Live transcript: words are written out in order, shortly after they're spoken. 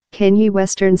Kanye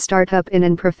Western startup in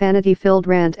an profanity-filled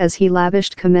rant as he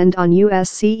lavished comment on U.S.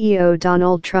 CEO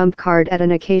Donald Trump card at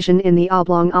an occasion in the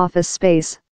oblong office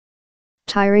space.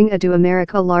 Tiring do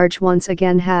America large once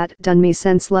again had done me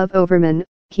since love Overman,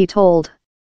 he told.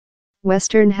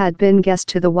 Western had been guest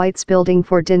to the White's building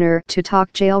for dinner to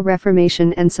talk jail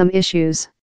reformation and some issues.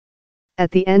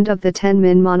 At the end of the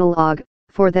 10-minute monologue,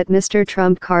 for that Mr.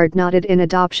 Trump card nodded in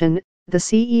adoption, the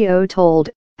CEO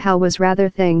told, "How was rather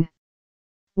thing?"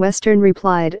 Western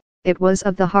replied, "It was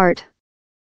of the heart.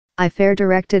 I fair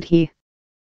directed he.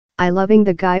 I loving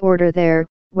the guy order there,"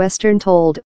 Western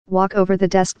told, walk over the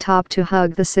desktop to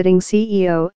hug the sitting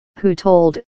CEO, who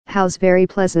told, "How's very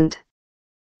pleasant."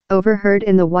 Overheard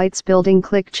in the White's building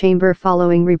click chamber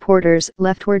following reporters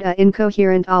leftward a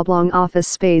incoherent oblong office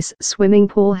space swimming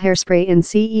pool hairspray in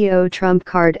CEO Trump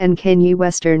card and Kanye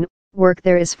Western, work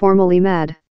there is formally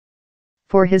mad.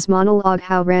 For his monologue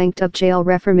how ranked up jail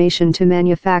reformation to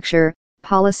manufacture,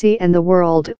 policy and the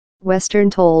world, Western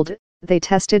told, "They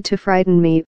tested to frighten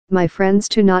me, my friends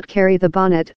to not carry the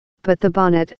bonnet, but the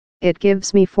bonnet, it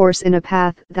gives me force in a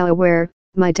path thou aware,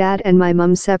 my dad and my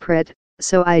mum separate,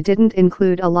 so I didn't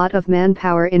include a lot of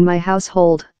manpower in my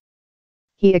household."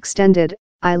 He extended,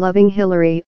 "I loving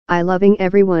Hillary, I loving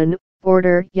everyone,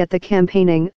 order yet the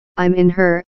campaigning, I'm in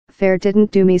her, fair didn't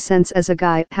do me sense as a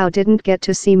guy how didn't get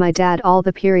to see my dad all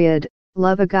the period,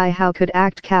 love a guy how could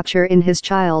act capture in his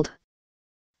child.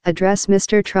 Address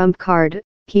Mr. Trump card,"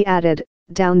 he added,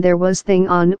 "down there was thing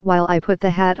on while I put the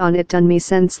hat on it done me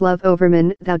sense love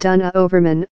Overman thou done a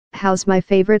Overman, how's my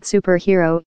favorite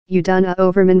superhero, you done a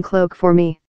Overman cloak for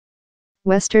me."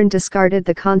 Western discarded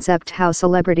the concept how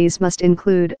celebrities must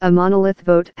include a monolith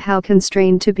vote how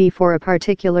constrained to be for a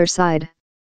particular side.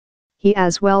 He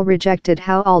as well rejected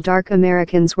how all dark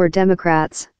Americans were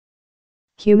Democrats.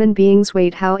 "Human beings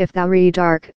wait how if thou re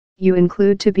dark, you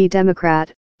include to be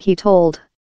Democrat," he told.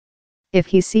 "If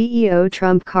he CEO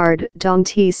Trump card dong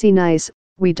tc nice,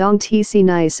 we dong tc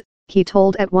nice," he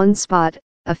told at one spot,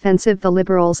 offensive the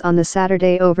liberals on the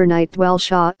Saturday overnight Dwell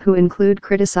Shaw who include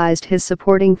criticized his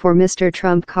supporting for Mr.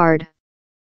 Trump card.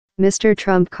 Mr.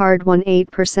 Trump card won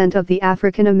 8% of the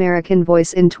African American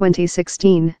voice in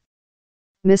 2016.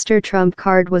 Mr. Trump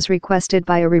card was requested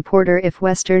by a reporter if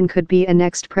Western could be a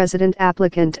next president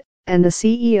applicant, and the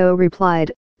CEO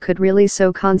replied, "Could really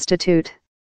so constitute."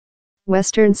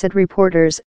 Western said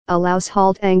reporters, allows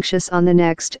halt anxious on the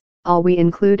next, all we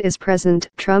include is present.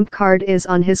 Trump card is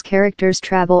on his character's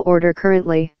travel order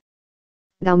currently.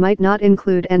 Thou might not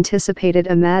include anticipated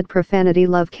a mad profanity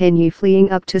love Kanye fleeing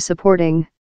up to supporting.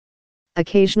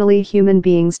 Occasionally human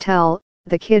beings tell,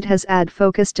 the kid has ad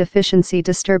focus deficiency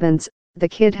disturbance, the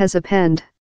kid has append.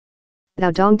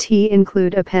 Thou dong t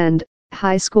include append,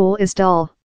 high school is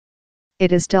dull.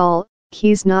 It is dull,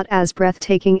 he's not as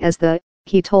breathtaking as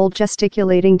he told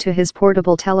gesticulating to his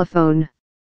portable telephone.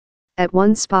 At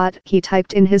one spot he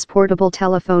typed in his portable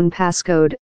telephone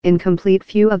passcode, in complete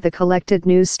view of the collected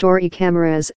news story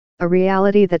cameras, a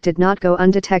reality that did not go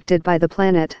undetected by the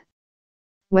planet.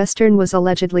 Western was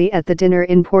allegedly at the dinner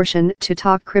in portion to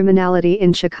talk criminality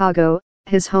in Chicago,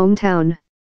 his hometown.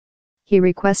 He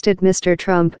requested Mr.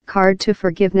 Trump card to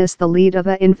forgiveness the lead of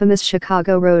a infamous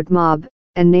Chicago road mob,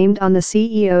 and named on the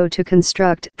CEO to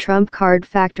construct Trump card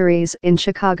factories in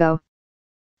Chicago.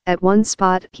 At one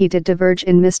spot he did diverge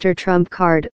in Mr. Trump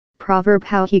card, proverb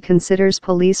how he considers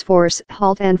police force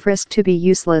halt and frisk to be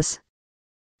useless.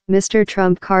 Mr.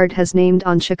 Trump card has named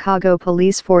on Chicago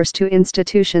police force to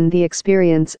institution the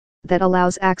experience, that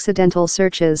allows accidental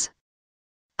searches.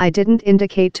 "I didn't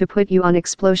indicate to put you on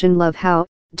explosion love how,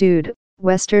 dude,"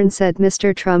 Western said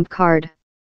Mr. Trump card.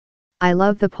 "I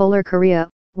love the polar Korea,"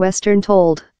 Western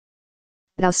told.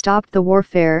 "Thou stopped the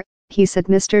warfare," he said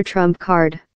Mr. Trump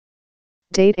card.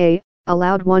 Date A,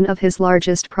 allowed one of his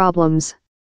largest problems.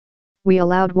 "We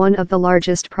allowed one of the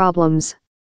largest problems."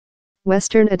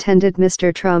 Western attended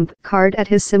Mr. Trump card at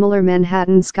his similar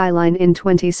Manhattan skyline in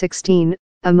 2016,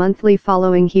 a monthly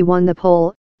following he won the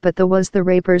poll, but was the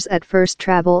rapers at first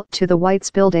travel to the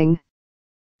White's building.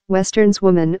 Western's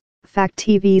woman, Fact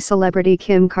TV celebrity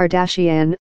Kim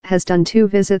Kardashian, has done 2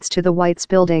 visits to the White's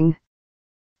building.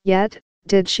 Yet,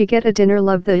 did she get a dinner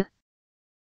love the